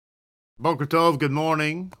Boker Tov, good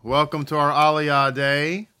morning. Welcome to our Aliyah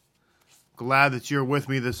Day. Glad that you're with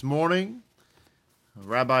me this morning.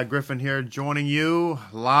 Rabbi Griffin here joining you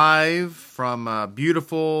live from the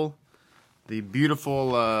beautiful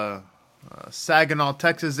Saginaw,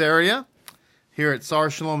 Texas area here at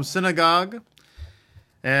Sar Shalom Synagogue.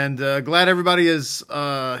 And glad everybody is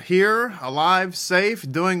here, alive, safe,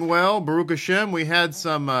 doing well. Baruch Hashem. We had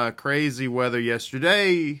some crazy weather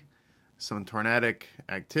yesterday, some tornadic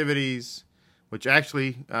activities, which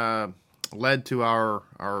actually led to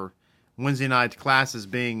our Wednesday night classes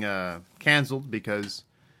being canceled because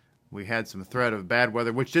we had some threat of bad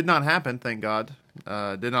weather, which did not happen, thank God.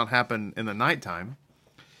 Did not happen in the nighttime.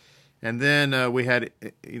 And then we had,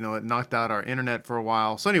 it knocked out our internet for a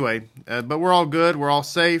while. So anyway, but we're all good. We're all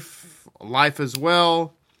safe. Life as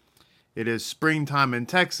well. It is springtime in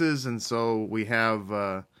Texas, and so we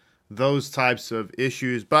have those types of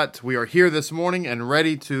issues. But we are here this morning and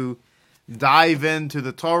ready to dive into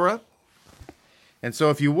the Torah. And so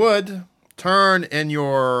if you would, turn in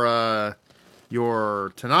your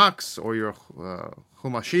Tanakhs or your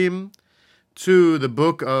Humashim to the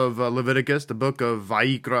book of Leviticus, the book of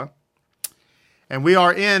Vayikra. And we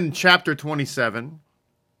are in chapter 27,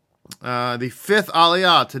 the fifth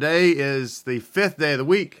Aliyah. Today is the fifth day of the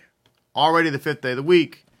week, already the fifth day of the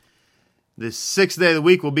week. The sixth day of the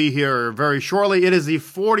week will be here very shortly. It is the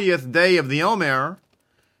 40th day of the Omer,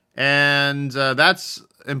 and that's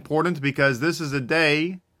important because this is a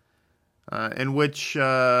day in which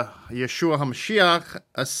Yeshua HaMashiach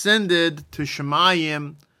ascended to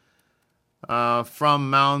Shemayim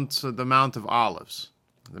from the Mount of Olives.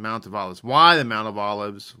 The Mount of Olives. Why the Mount of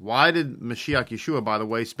Olives? Why did Mashiach Yeshua, by the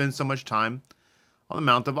way, spend so much time on the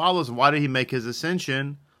Mount of Olives? Why did he make his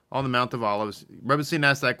ascension on the Mount of Olives? Rebbe Sin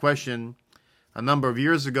asked that question a number of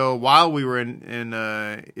years ago while we were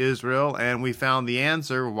in Israel, and we found the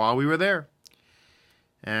answer while we were there.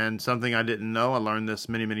 And something I didn't know, I learned this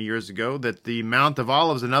many, many years ago, that the Mount of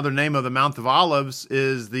Olives, another name of the Mount of Olives,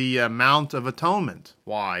 is the Mount of Atonement.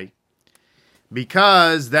 Why?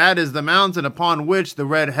 Because that is the mountain upon which the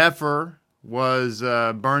red heifer was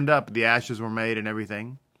burned up. The ashes were made and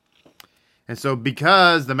everything. And so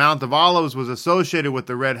because the Mount of Olives was associated with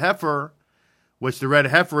the red heifer, which the red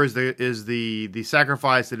heifer is the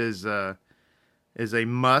sacrifice that is a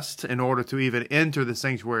must in order to even enter the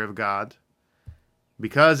sanctuary of God.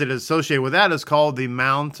 Because it is associated with that, it's called the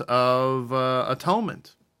Mount of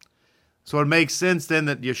Atonement. So it makes sense then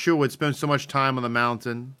that Yeshua would spend so much time on the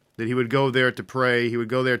mountain, that he would go there to pray. He would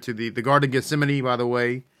go there to the Garden of Gethsemane, by the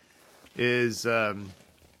way, is on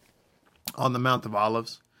the Mount of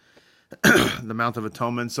Olives, the Mount of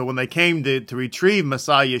Atonement. So when they came to retrieve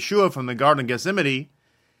Messiah Yeshua from the Garden of Gethsemane,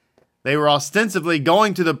 they were ostensibly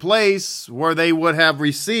going to the place where they would have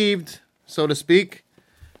received, so to speak,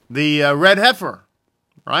 the red heifer,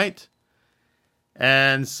 right?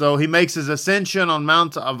 And so he makes his ascension on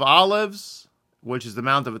Mount of Olives, which is the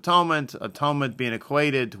Mount of Atonement, atonement being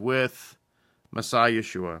equated with Messiah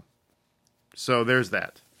Yeshua. So there's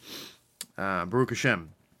that. Baruch Hashem.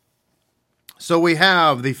 So we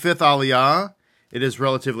have the fifth Aliyah. It is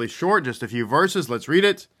relatively short, just a few verses. Let's read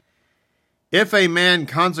it. If a man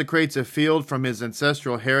consecrates a field from his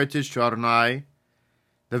ancestral heritage to Adonai,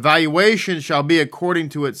 the valuation shall be according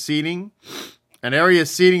to its seeding. An area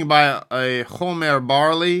seeding by a homer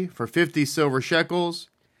barley for 50 silver shekels.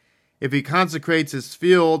 If he consecrates his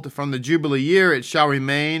field from the Jubilee year, it shall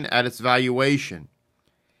remain at its valuation.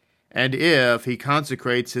 And if he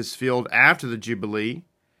consecrates his field after the Jubilee,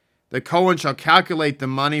 the Kohen shall calculate the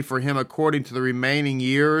money for him according to the remaining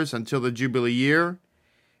years until the Jubilee year,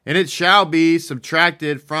 and it shall be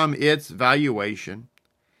subtracted from its valuation.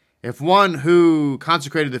 If one who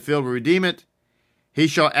consecrated the field will redeem it, he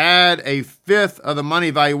shall add a fifth of the money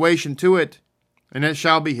valuation to it, and it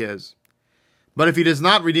shall be his. But if he does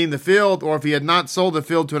not redeem the field, or if he had not sold the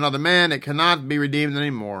field to another man, it cannot be redeemed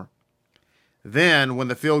anymore. Then, when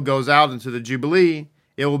the field goes out into the Jubilee,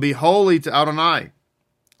 it will be holy to Adonai.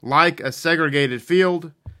 Like a segregated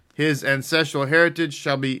field, his ancestral heritage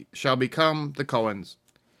shall become the Kohen's.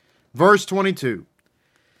 Verse 22.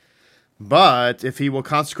 But if he will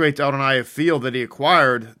consecrate to Adonai a field that he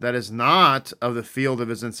acquired that is not of the field of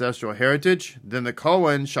his ancestral heritage, then the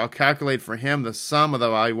Kohen shall calculate for him the sum of the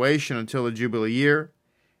valuation until the Jubilee year,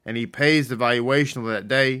 and he pays the valuation of that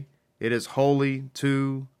day. It is holy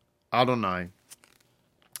to Adonai.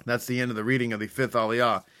 That's the end of the reading of the fifth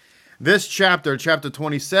Aliyah. This chapter, chapter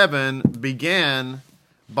 27, began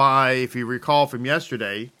by, if you recall from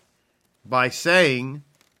yesterday, by saying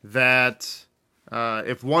that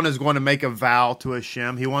if one is going to make a vow to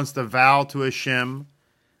Hashem, he wants to vow to Hashem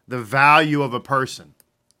the value of a person.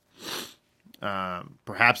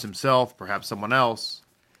 perhaps himself, perhaps someone else.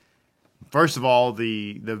 First of all,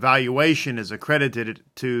 the valuation is accredited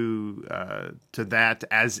to that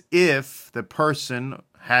as if the person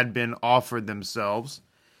had been offered themselves.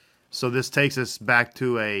 So this takes us back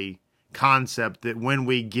to a concept that when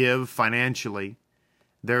we give financially,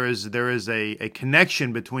 there is a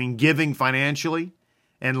connection between giving financially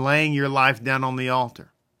and laying your life down on the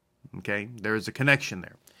altar. Okay, there is a connection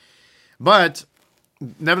there. But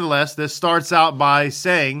nevertheless, this starts out by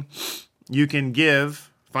saying you can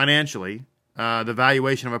give financially the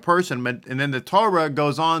valuation of a person, and then the Torah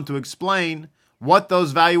goes on to explain what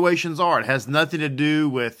those valuations are. It has nothing to do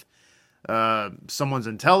with someone's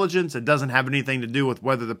intelligence. It doesn't have anything to do with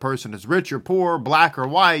whether the person is rich or poor, black or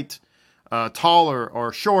white, tall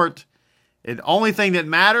or short. The only thing that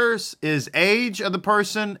matters is age of the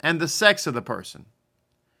person and the sex of the person.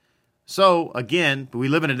 So, again, we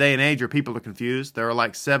live in a day and age where people are confused. There are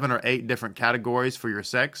like 7 or 8 different categories for your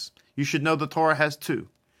sex. You should know the Torah has 2.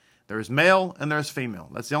 There's male and there's female.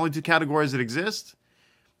 That's the only 2 categories that exist.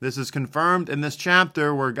 This is confirmed in this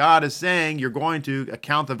chapter where God is saying you're going to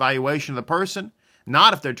account the valuation of the person,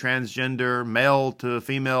 not if they're transgender, male to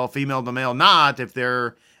female, female to male, not if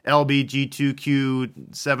they're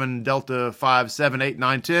LBG2Q 7 Delta 5 7 8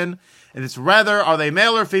 9 10. And it's rather, are they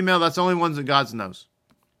male or female? That's the only ones that God knows.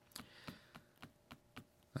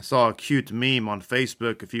 I saw a cute meme on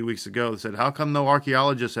Facebook a few weeks ago that said, how come no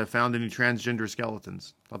archaeologists have found any transgender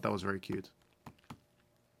skeletons? I thought that was very cute.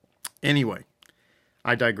 Anyway,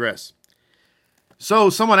 I digress. So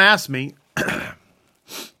someone asked me,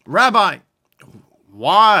 Rabbi,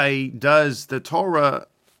 why does the Torah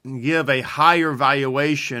give a higher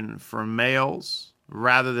valuation for males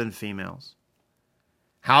rather than females?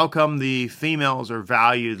 How come the females are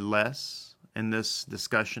valued less in this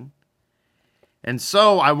discussion? And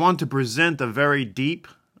so I want to present a very deep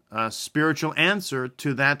spiritual answer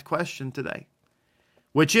to that question today,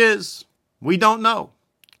 which is, we don't know.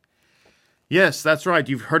 Yes, that's right.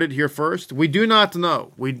 You've heard it here first. We do not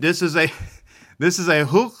know. This is a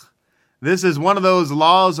hukh. This is one of those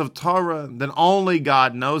laws of Torah that only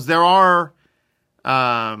God knows. There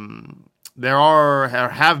have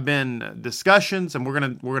been discussions, and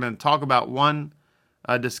we're gonna talk about one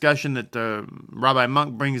discussion that Rabbi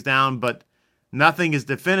Monk brings down, but nothing is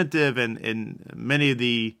definitive, and many of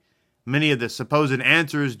the supposed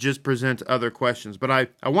answers just present other questions. But I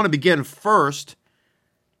want to begin first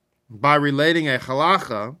by relating a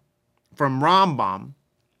halacha from Rambam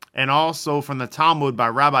and also from the Talmud by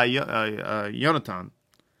Rabbi Yonatan.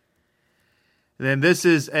 Then this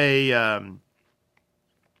is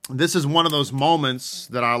one of those moments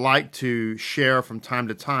that I like to share from time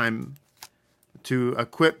to time to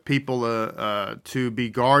equip people to be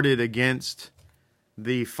guarded against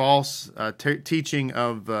the false teaching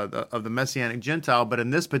of the Messianic Gentile, but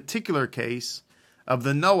in this particular case, of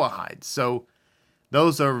the Noahides. So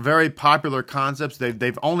those are very popular concepts.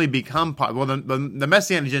 They've only become popular. Well, the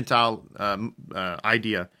Messianic Gentile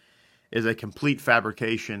idea is a complete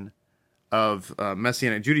fabrication of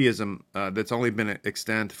Messianic Judaism that's only been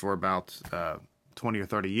extant for about 20 or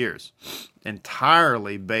 30 years,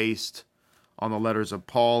 entirely based on the letters of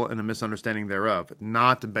Paul and a misunderstanding thereof,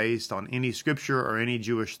 not based on any scripture or any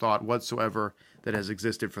Jewish thought whatsoever that has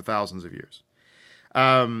existed for thousands of years.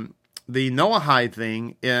 The Noahide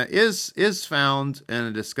thing is found in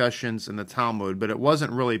the discussions in the Talmud, but it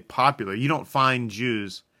wasn't really popular. You don't find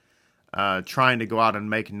Jews trying to go out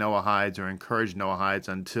and make Noahides or encourage Noahides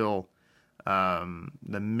until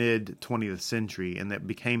the mid-20th century, and that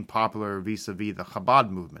became popular vis-a-vis the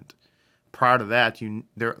Chabad movement. Prior to that,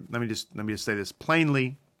 let me just say this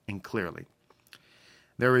plainly and clearly.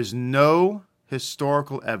 There is no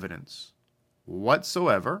historical evidence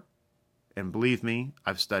whatsoever, and believe me,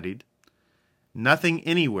 I've studied, nothing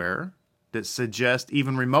anywhere that suggests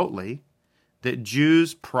even remotely that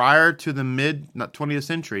Jews prior to the mid-20th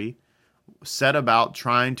century set about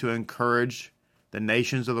trying to encourage the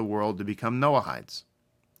nations of the world to become Noahides.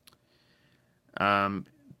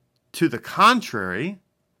 To the contrary,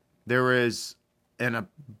 there is an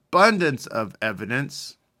abundance of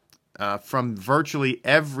evidence from virtually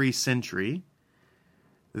every century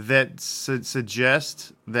that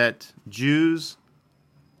suggests that Jews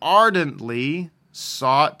ardently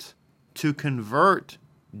sought to convert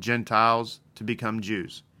Gentiles to become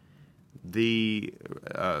Jews. The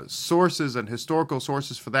sources and historical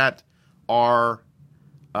sources for that are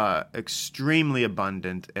extremely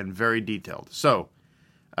abundant and very detailed. So,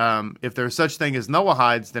 if there's such thing as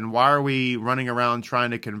Noahides, then why are we running around trying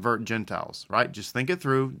to convert Gentiles, right? Just think it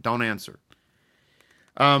through. Don't answer.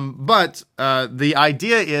 But the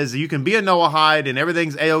idea is that you can be a Noahide and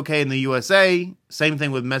everything's A-OK in the USA. Same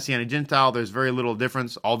thing with Messianic Gentile. There's very little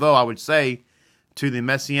difference. Although I would say to the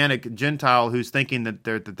Messianic Gentile who's thinking that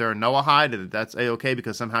they're a Noahide and that's A-OK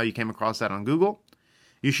because somehow you came across that on Google,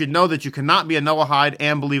 you should know that you cannot be a Noahide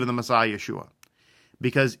and believe in the Messiah Yeshua.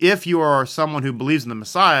 Because if you are someone who believes in the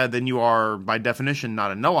Messiah, then you are, by definition,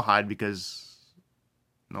 not a Noahide because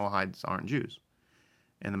Noahides aren't Jews.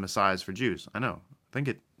 And the Messiah is for Jews. I know. Think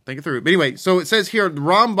it through. But anyway, so it says here,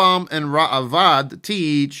 Rambam and Ra'avad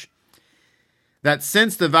teach that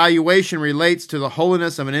since the valuation relates to the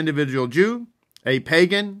holiness of an individual Jew, a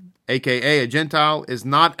pagan, aka a Gentile, is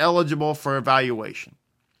not eligible for evaluation.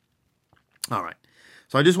 All right.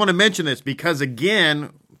 So I just want to mention this because,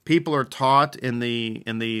 again, people are taught in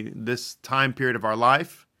this time period of our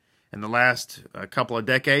life, in the last couple of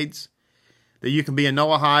decades, that you can be a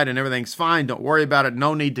Noahide and everything's fine. Don't worry about it.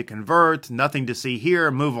 No need to convert. Nothing to see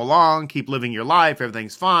here. Move along. Keep living your life.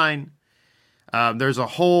 Everything's fine. There's a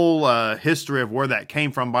whole history of where that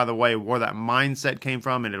came from, by the way, where that mindset came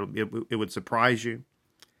from, and it would surprise you.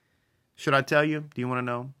 Should I tell you? Do you want to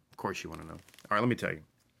know? Of course you want to know. All right, let me tell you.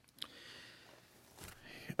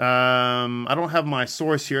 I don't have my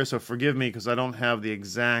source here, so forgive me because I don't have the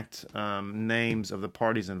exact names of the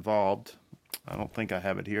parties involved. I don't think I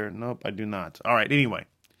have it here. Nope, I do not. All right, anyway.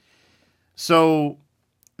 So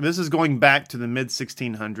this is going back to the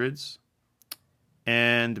mid-1600s.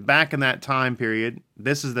 And back in that time period,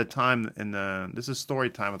 this is the time this is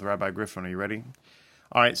story time with Rabbi Griffin. Are you ready?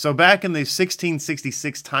 All right, so back in the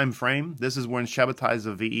 1666 time frame, this is when Shabbatai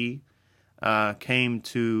Zvi'i came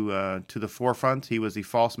to the forefront. He was the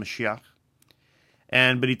false Mashiach.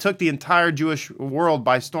 But he took the entire Jewish world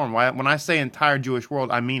by storm. When I say entire Jewish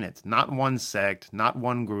world, I mean it. Not one sect, not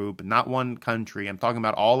one group, not one country. I'm talking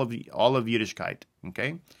about all of Yiddishkeit.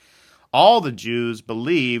 Okay, all the Jews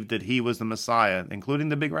believed that he was the Messiah, including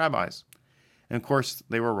the big rabbis. And of course,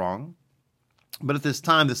 they were wrong. But at this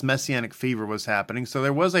time, this messianic fever was happening. So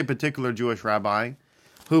there was a particular Jewish rabbi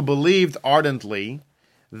who believed ardently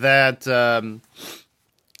that around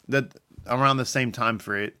the same time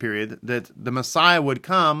period, that the Messiah would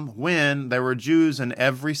come when there were Jews in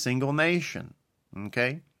every single nation.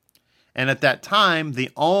 Okay? And at that time,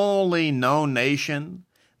 the only known nation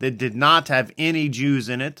that did not have any Jews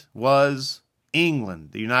in it was England,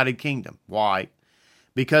 the United Kingdom. Why?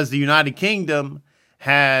 Because the United Kingdom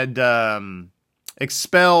had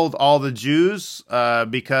expelled all the Jews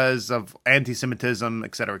because of anti-Semitism,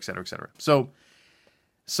 etc., etc., etc.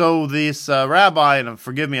 So this rabbi, and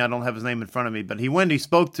forgive me, I don't have his name in front of me, but he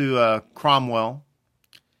spoke to Cromwell,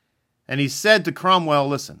 and he said to Cromwell,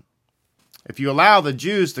 listen, if you allow the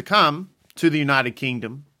Jews to come to the United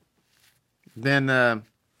Kingdom, then I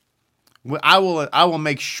will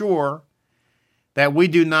make sure that we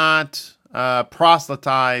do not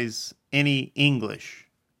proselytize any English.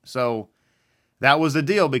 So that was the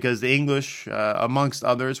deal, because the English, amongst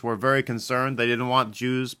others, were very concerned. They didn't want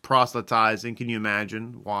Jews proselytizing. Can you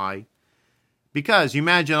imagine why? Because you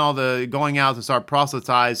imagine all the going out to start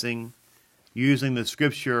proselytizing, using the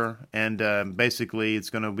scripture, and basically it's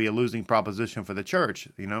going to be a losing proposition for the church,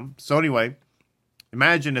 you know? So anyway,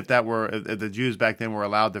 imagine if the Jews back then were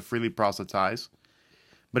allowed to freely proselytize.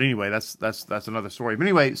 But anyway, that's another story. But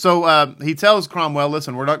anyway, so he tells Cromwell,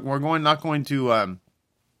 listen, we're not going to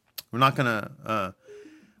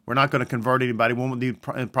convert anybody. We won't do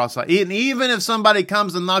proselyte. And even if somebody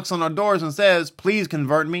comes and knocks on our doors and says, please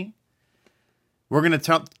convert me, we're going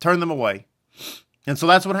to turn them away. And so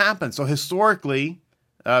that's what happened. So historically,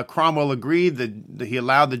 Cromwell agreed that he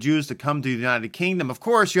allowed the Jews to come to the United Kingdom. Of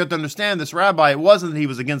course, you have to understand, this rabbi, it wasn't that he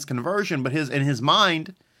was against conversion, but in his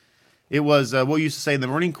mind, it was what we used to say in the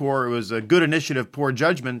Marine Corps, it was a good initiative, poor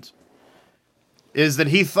judgment, is that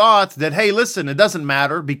he thought that, hey, listen, it doesn't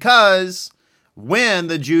matter, because when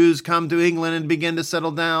the Jews come to England and begin to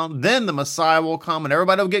settle down, then the Messiah will come and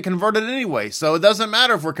everybody will get converted anyway. So it doesn't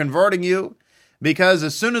matter if we're converting you, because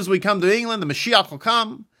as soon as we come to England, the Mashiach will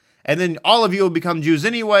come, and then all of you will become Jews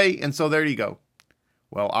anyway, and so there you go.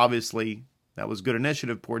 Well, obviously, that was good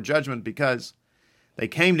initiative, poor judgment, because they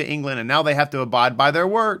came to England and now they have to abide by their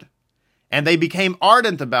word. And they became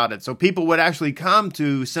ardent about it. So people would actually come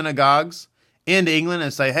to synagogues in England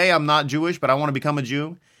and say, hey, I'm not Jewish, but I want to become a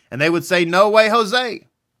Jew. And they would say, no way, Jose.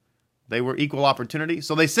 They were equal opportunity.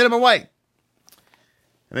 So they sent him away.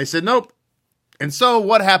 And they said, nope. And so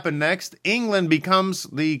what happened next? England becomes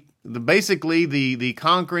basically the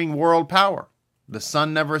conquering world power. The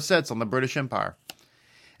sun never sets on the British Empire.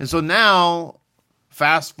 And so now,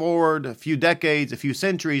 fast forward a few decades, a few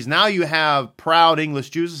centuries, now you have proud English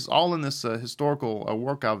Jews. This is all in this historical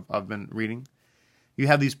work I've been reading. you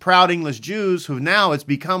have these proud English Jews who now it's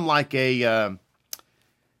become like an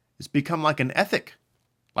ethic.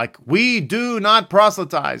 Like, we do not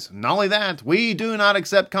proselytize. Not only that, we do not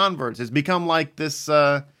accept converts. It's become like this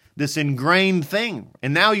ingrained thing.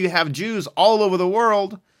 And now you have Jews all over the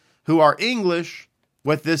world who are English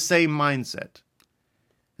with this same mindset.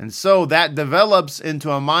 And so that develops into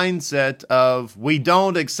a mindset of, we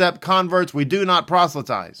don't accept converts, we do not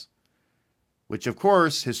proselytize. Which, of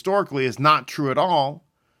course, historically is not true at all.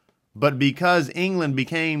 But because England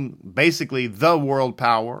became basically the world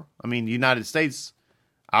power, I mean, the United States,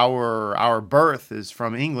 our birth is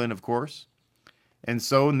from England, of course. And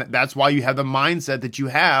so that's why you have the mindset that you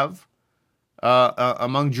have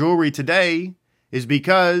among Jewry today, is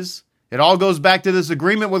because it all goes back to this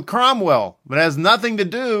agreement with Cromwell. But it has nothing to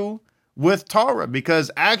do with Torah, because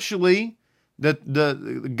actually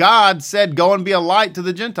the God said, go and be a light to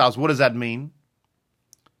the Gentiles. What does that mean?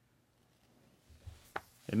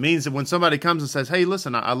 It means that when somebody comes and says, hey,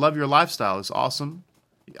 listen, I love your lifestyle. It's awesome.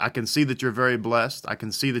 I can see that you're very blessed. I can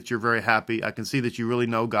see that you're very happy. I can see that you really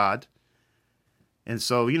know God. And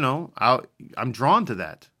so, I'm drawn to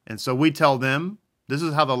that. And so we tell them, this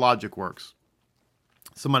is how the logic works.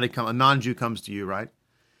 A non-Jew comes to you, right?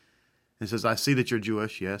 And says, I see that you're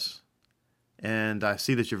Jewish, yes. And I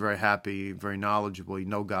see that you're very happy, very knowledgeable. You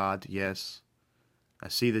know God, yes. I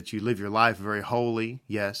see that you live your life very holy,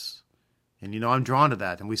 yes. And, I'm drawn to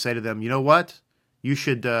that. And we say to them, you know what? You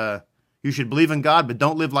should believe in God, but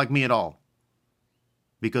don't live like me at all.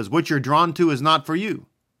 Because what you're drawn to is not for you.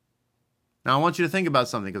 Now, I want you to think about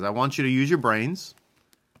something, because I want you to use your brains,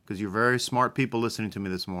 because you're very smart people listening to me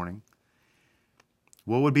this morning.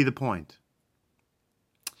 What would be the point?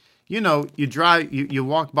 You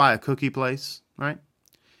walk by a cookie place, right?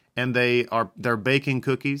 And they're baking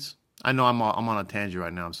cookies. I know I'm on a tangent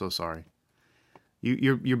right now. I'm so sorry.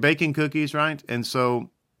 You're baking cookies, right? And so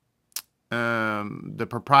the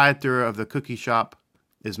proprietor of the cookie shop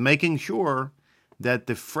is making sure that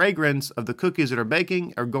the fragrance of the cookies that are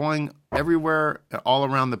baking are going everywhere, all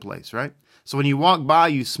around the place, right? So when you walk by,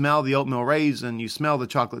 you smell the oatmeal raisin, you smell the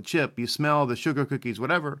chocolate chip, you smell the sugar cookies,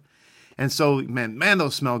 whatever. And so, man,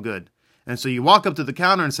 those smell good. And so you walk up to the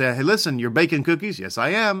counter and say, hey, listen, you're baking cookies? Yes, I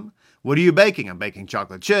am. What are you baking? I'm baking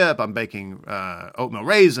chocolate chip. I'm baking oatmeal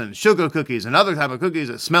raisin, sugar cookies, and other type of cookies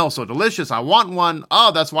that smell so delicious. I want one.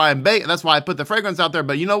 Oh, that's why that's why I put the fragrance out there.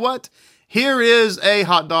 But you know what? Here is a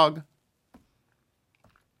hot dog.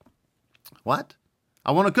 What?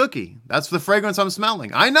 I want a cookie. That's the fragrance I'm smelling.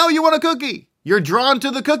 I know you want a cookie. You're drawn to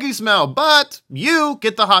the cookie smell, but you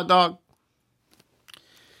get the hot dog.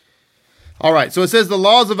 All right, so it says the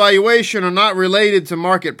laws of valuation are not related to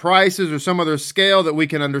market prices or some other scale that we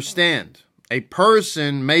can understand. A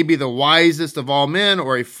person may be the wisest of all men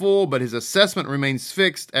or a fool, but his assessment remains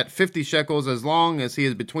fixed at 50 shekels as long as he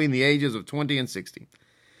is between the ages of 20 and 60.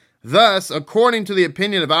 Thus, according to the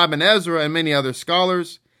opinion of Ibn Ezra and many other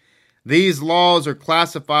scholars, these laws are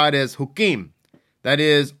classified as hukim, that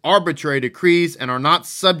is, arbitrary decrees, and are not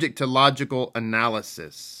subject to logical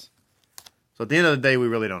analysis. So at the end of the day, we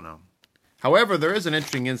really don't know. However, there is an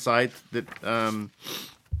interesting insight that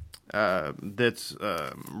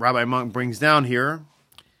Rabbi Monk brings down here.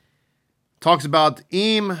 Talks about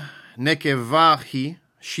im nekevahi,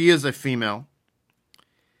 she is a female.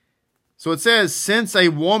 So it says, since a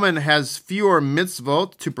woman has fewer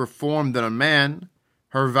mitzvot to perform than a man,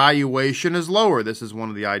 her valuation is lower. This is one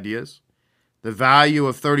of the ideas. The value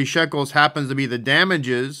of 30 shekels happens to be the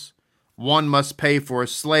damages one must pay for a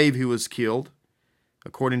slave who was killed,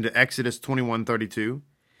 according to Exodus 21:32.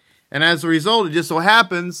 And as a result, it just so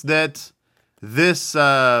happens that this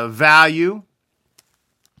value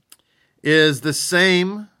is the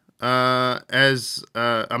same it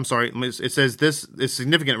says this is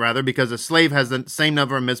significant, rather, because a slave has the same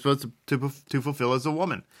number of mitzvahs to fulfill as a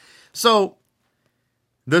woman. So,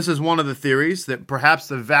 this is one of the theories, that perhaps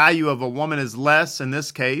the value of a woman is less in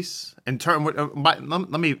this case. Let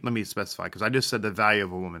me specify, because I just said the value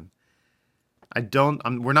of a woman.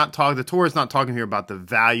 The Torah is not talking here about the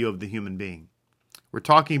value of the human being. We're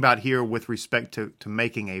talking about here with respect to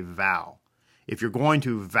making a vow. If you're going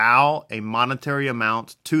to vow a monetary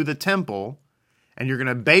amount to the temple, and you're going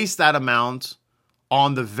to base that amount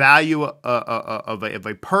on the value of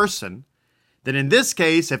a person, then in this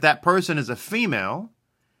case, if that person is a female,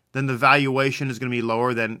 then the valuation is going to be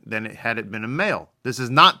lower than had it been a male. This is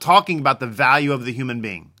not talking about the value of the human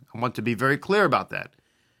being. I want to be very clear about that.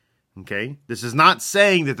 Okay? This is not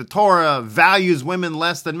saying that the Torah values women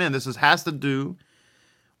less than men. This has to do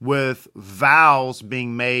with vows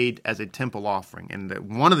being made as a temple offering. And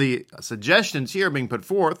one of the suggestions here being put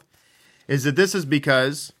forth is that this is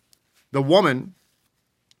because the woman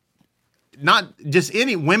not just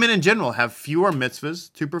any, women in general have fewer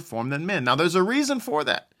mitzvahs to perform than men. Now, there's a reason for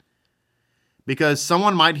that. Because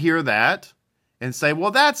someone might hear that and say,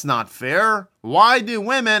 well, that's not fair. Why do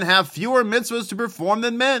women have fewer mitzvahs to perform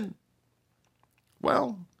than men?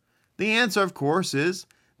 Well, the answer, of course, is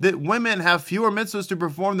that women have fewer mitzvahs to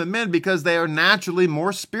perform than men because they are naturally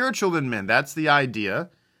more spiritual than men. That's the idea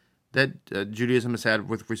that Judaism has had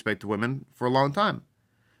with respect to women for a long time.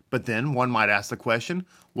 But then one might ask the question,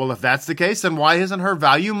 well, if that's the case, then why isn't her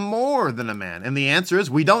value more than a man? And the answer is,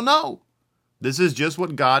 we don't know. This is just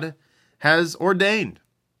what God has ordained.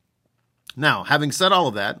 Now, having said all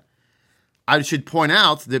of that, I should point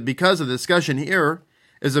out that because the discussion here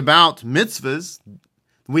is about mitzvahs,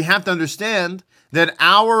 we have to understand that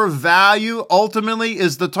our value ultimately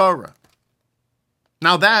is the Torah.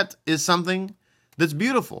 Now, that is something that's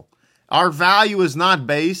beautiful. Our value is not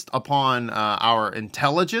based upon our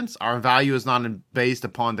intelligence. Our value is not based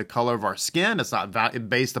upon the color of our skin. It's not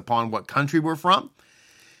based upon what country we're from.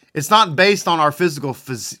 It's not based on our physical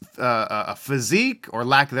physique or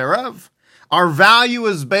lack thereof. Our value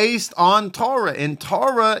is based on Torah, and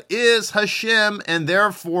Torah is Hashem, and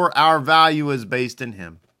therefore our value is based in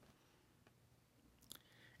Him.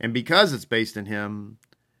 And because it's based in Him,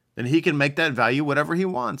 then He can make that value whatever He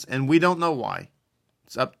wants, and we don't know why.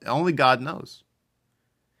 Only God knows.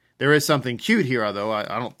 There is something cute here, although I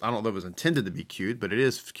don't know if it was intended to be cute, but it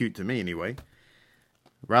is cute to me anyway.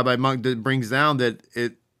 Rabbi Monk brings down that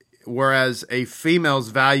whereas a female's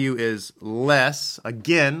value is less,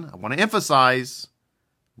 again, I want to emphasize,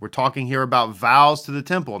 we're talking here about vows to the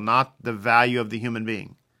temple, not the value of the human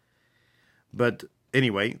being. But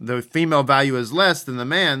anyway, the female value is less than the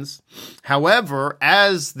man's. However,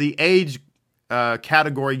 as the age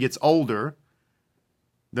category gets older,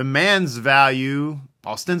 the man's value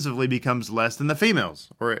ostensibly becomes less than the female's,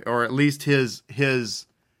 or at least his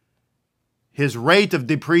rate of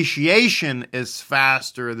depreciation is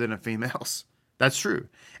faster than a female's. That's true.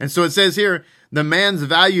 And so it says here, the man's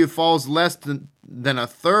value falls less than a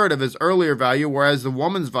third of his earlier value, whereas the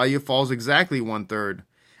woman's value falls exactly 1/3.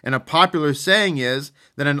 And a popular saying is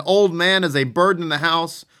that an old man is a burden in the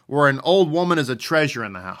house, or an old woman is a treasure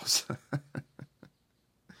in the house.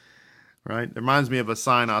 Right? It reminds me of a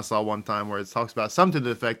sign I saw one time where it talks about something to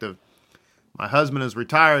the effect of, my husband is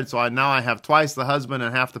retired, so now I have twice the husband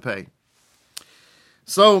and half the pay.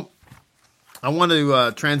 So I want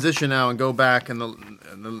to transition now and go back in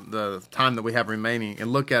the time that we have remaining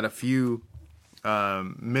and look at a few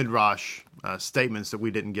midrash statements that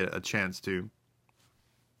we didn't get a chance to.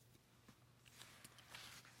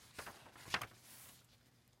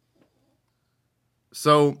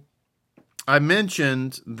 So I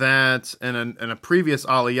mentioned that in a previous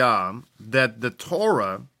aliyah that the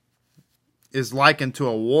Torah is likened to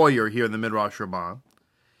a warrior here in the Midrash Rabbah.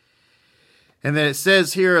 And then it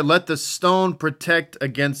says here, let the stone protect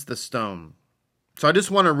against the stone. So I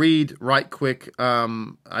just want to read right quick,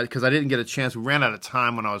 because I didn't get a chance. We ran out of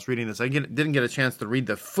time when I was reading this. I didn't get a chance to read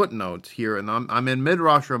the footnote here. And I'm in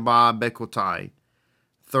Midrash Rabbah Bekotai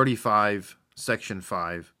 35, section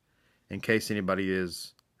 5, in case anybody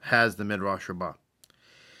has the Midrash Rabbah.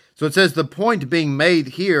 So it says, the point being made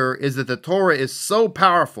here is that the Torah is so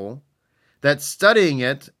powerful that studying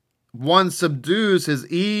it, one subdues his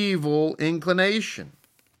evil inclination.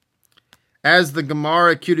 As the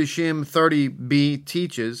Gemara Kiddushim 30b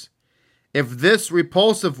teaches, if this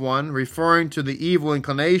repulsive one, referring to the evil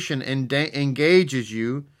inclination, engages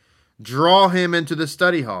you, draw him into the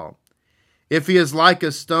study hall. If he is like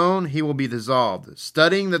a stone, he will be dissolved.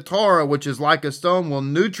 Studying the Torah, which is like a stone, will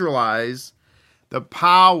neutralize the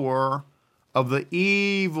power of the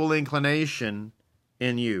evil inclination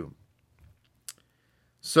in you.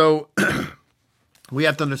 So we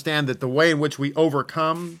have to understand that the way in which we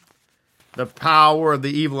overcome the power of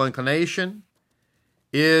the evil inclination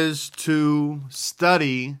is to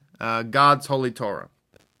study God's holy Torah.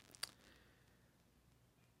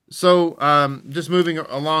 So just moving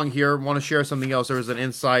along here, I want to share something else. There was an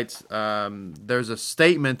insight. There's a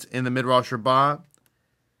statement in the Midrash Rabbah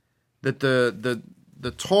that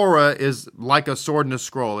the Torah is like a sword and a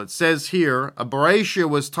scroll. It says here, a Bereishia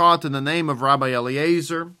was taught in the name of Rabbi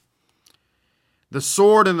Eliezer. The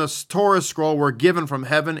sword and the Torah scroll were given from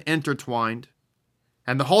heaven, intertwined.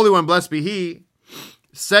 And the Holy One, blessed be He,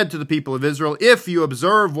 said to the people of Israel, if you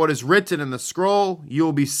observe what is written in the scroll, you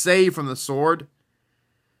will be saved from the sword.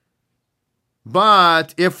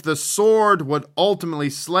 But if the sword would ultimately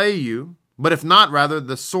slay you, but if not, rather,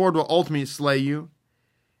 the sword will ultimately slay you,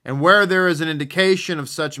 and where there is an indication of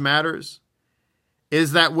such matters,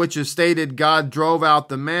 is that which is stated, God drove out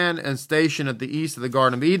the man and stationed at the east of the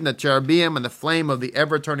Garden of Eden, the cherubim and the flame of the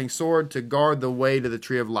ever-turning sword to guard the way to the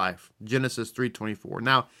tree of life. Genesis 3:24.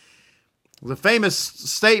 Now, the famous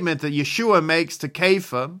statement that Yeshua makes to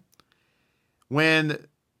Kepha when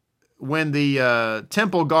the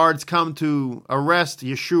temple guards come to arrest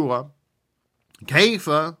Yeshua,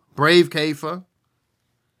 Kepha, brave Kepha,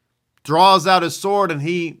 draws out his sword and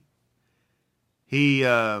he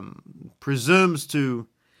presumes to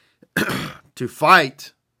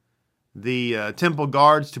fight the temple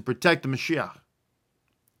guards to protect the Mashiach.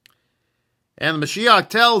 And the Mashiach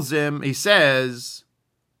tells him, he says,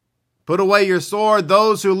 put away your sword.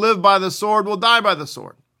 Those who live by the sword will die by the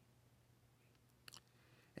sword.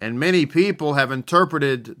 And many people have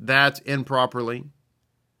interpreted that improperly.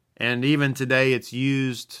 And even today it's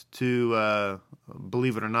used to,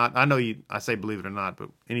 believe it or not, I say believe it or not, but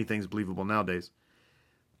anything's believable nowadays,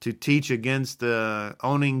 to teach against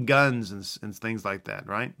owning guns and things like that,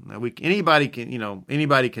 right? Now anybody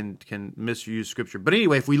can misuse Scripture. But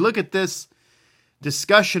anyway, if we look at this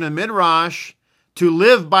discussion in Midrash, to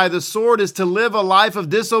live by the sword is to live a life of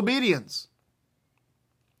disobedience.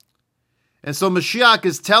 And so Mashiach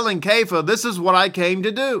is telling Kepha, this is what I came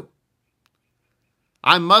to do.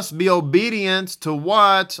 I must be obedient to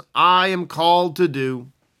what I am called to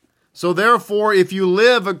do. So therefore, if you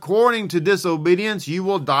live according to disobedience, you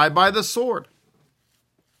will die by the sword.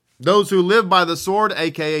 Those who live by the sword,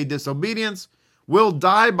 aka disobedience, will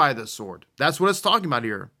die by the sword. That's what it's talking about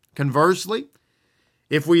here. Conversely,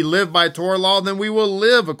 if we live by Torah law, then we will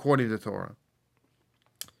live according to Torah.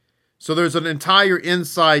 So there's an entire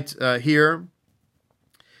insight here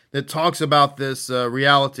that talks about this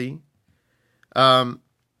reality. That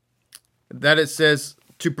it says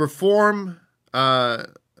to perform, it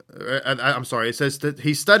says that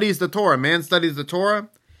he studies the Torah. Man studies the Torah.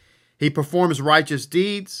 He performs righteous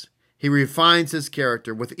deeds. He refines his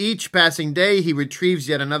character. With each passing day, he retrieves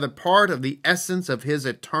yet another part of the essence of his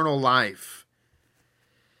eternal life.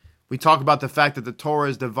 We talk about the fact that the Torah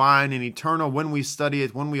is divine and eternal. When we study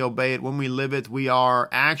it, when we obey it, when we live it, we are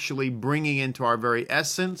actually bringing into our very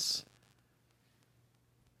essence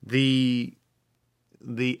the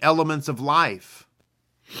elements of life.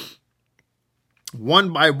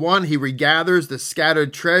 One by one, he regathers the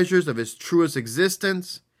scattered treasures of his truest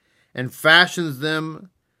existence and fashions of them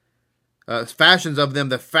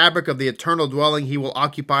the fabric of the eternal dwelling he will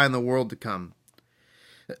occupy in the world to come.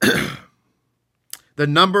 The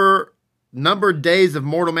numbered days of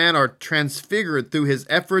mortal man are transfigured through his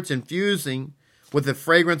efforts infusing with the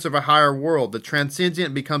fragrance of a higher world. The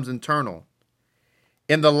transcendent becomes internal.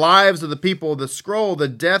 In the lives of the people of the scroll, the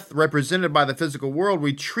death represented by the physical world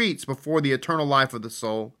retreats before the eternal life of the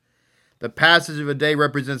soul. The passage of a day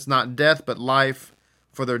represents not death but life,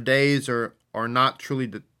 for their days are not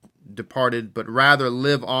truly departed, but rather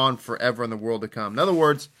live on forever in the world to come. In other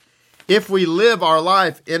words, if we live our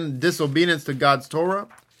life in disobedience to God's Torah,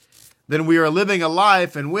 then we are living a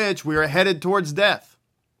life in which we are headed towards death.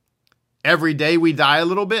 Every day we die a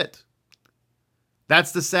little bit.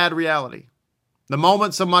 That's the sad reality. The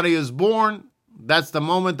moment somebody is born, that's the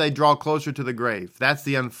moment they draw closer to the grave. That's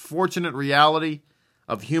the unfortunate reality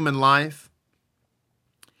of human life.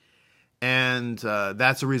 And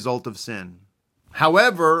that's a result of sin.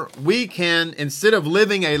 However, we can, instead of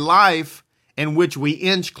living a life in which we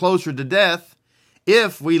inch closer to death,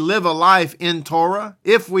 if we live a life in Torah,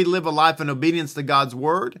 if we live a life in obedience to God's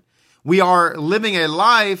word, we are living a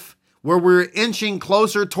life where we're inching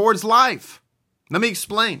closer towards life. Let me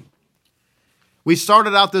explain. We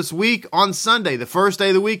started out this week on Sunday. The first day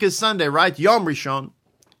of the week is Sunday, right? Yom Rishon.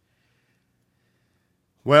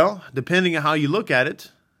 Well, depending on how you look at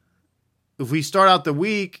it, if we start out the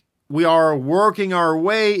week, we are working our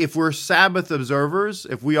way, if we're Sabbath observers,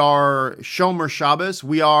 if we are Shomer Shabbos,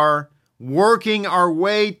 we are working our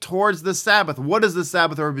way towards the Sabbath. What does the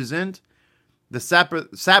Sabbath represent? The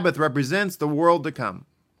Sabbath represents the world to come.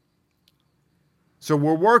 So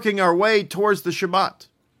we're working our way towards the Shabbat.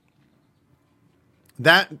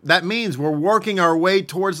 That means we're working our way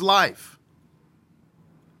towards life.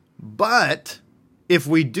 But if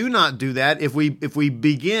we do not do that, if we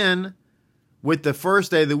begin with the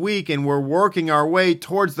first day of the week and we're working our way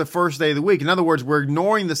towards the first day of the week, in other words, we're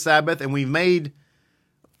ignoring the Sabbath and we've made,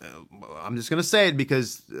 I'm just going to say it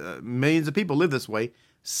because millions of people live this way,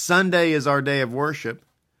 Sunday is our day of worship.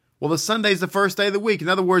 Well, the Sunday is the first day of the week. In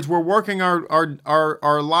other words, we're working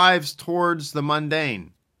our lives towards the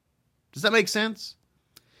mundane. Does that make sense?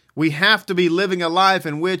 We have to be living a life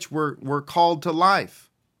in which we're called to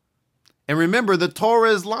life. And remember, the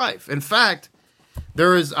Torah is life. In fact,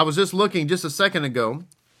 I was just looking just a second ago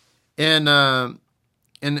in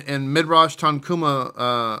in Midrash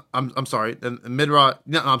Tanhuma, I'm sorry, Midrash.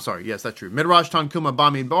 No, I'm sorry. Yes, that's true. Midrash Tanhuma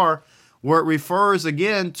Bamidbar, where it refers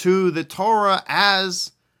again to the Torah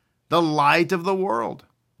as the light of the world.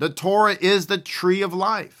 The Torah is the tree of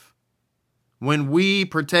life. When we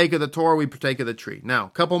partake of the Torah, we partake of the tree. Now,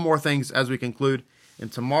 a couple more things as we conclude.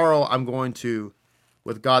 And tomorrow I'm going to,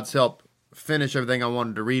 with God's help, finish everything I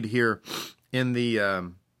wanted to read here in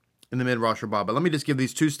the Midrash Rabbah. But let me just give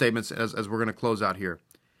these two statements as we're going to close out here.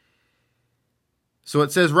 So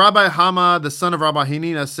it says, Rabbi Hama, the son of Rabbi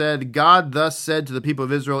Hanina, said, God thus said to the people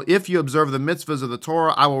of Israel, if you observe the mitzvahs of the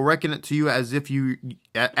Torah, I will reckon it to you as if you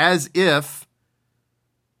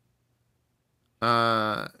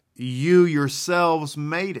yourselves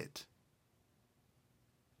made it.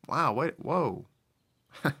 Wow, whoa.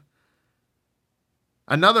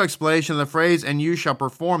 Another explanation of the phrase, and you shall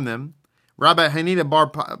perform them. Rabbi Hanina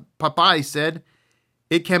bar Papai said,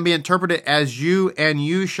 it can be interpreted as you and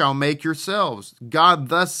you shall make yourselves. God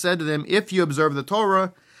thus said to them, if you observe the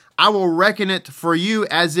Torah, I will reckon it for you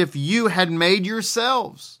as if you had made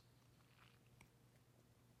yourselves.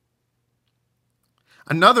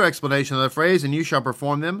 Another explanation of the phrase, and you shall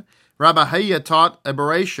perform them. Rabbi Hayya taught a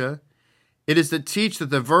Bereisha, it is to teach that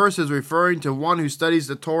the verse is referring to one who studies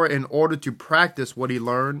the Torah in order to practice what he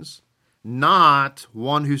learns, not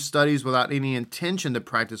one who studies without any intention to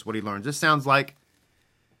practice what he learns. This sounds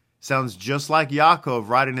just like Yaakov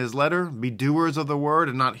writing his letter, be doers of the word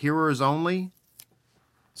and not hearers only.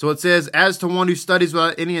 So it says, as to one who studies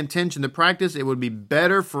without any intention to practice, it would be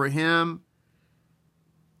better for him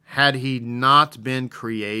had he not been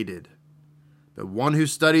created. But one who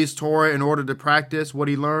studies Torah in order to practice what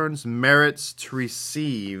he learns merits to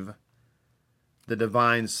receive the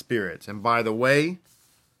divine spirit. And by the way,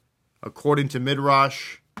 according to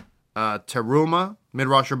Midrash Teruma,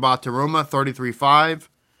 Midrash Rabbah Teruma 33:5,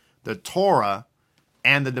 the Torah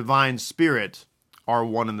and the divine spirit are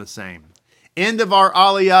one and the same. End of our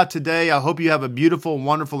Aliyah today. I hope you have a beautiful,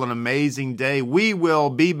 wonderful, and amazing day. We will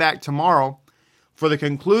be back tomorrow for the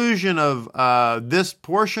conclusion of this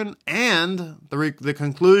portion and the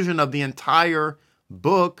conclusion of the entire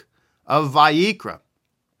book of Vayikra.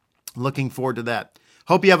 Looking forward to that.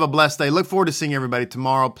 Hope you have a blessed day. Look forward to seeing everybody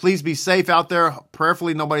tomorrow. Please be safe out there.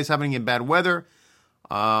 Prayerfully, nobody's having any bad weather.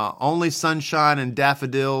 Only sunshine and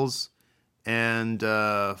daffodils and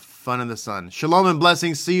fun in the sun. Shalom and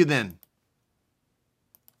blessings. See you then.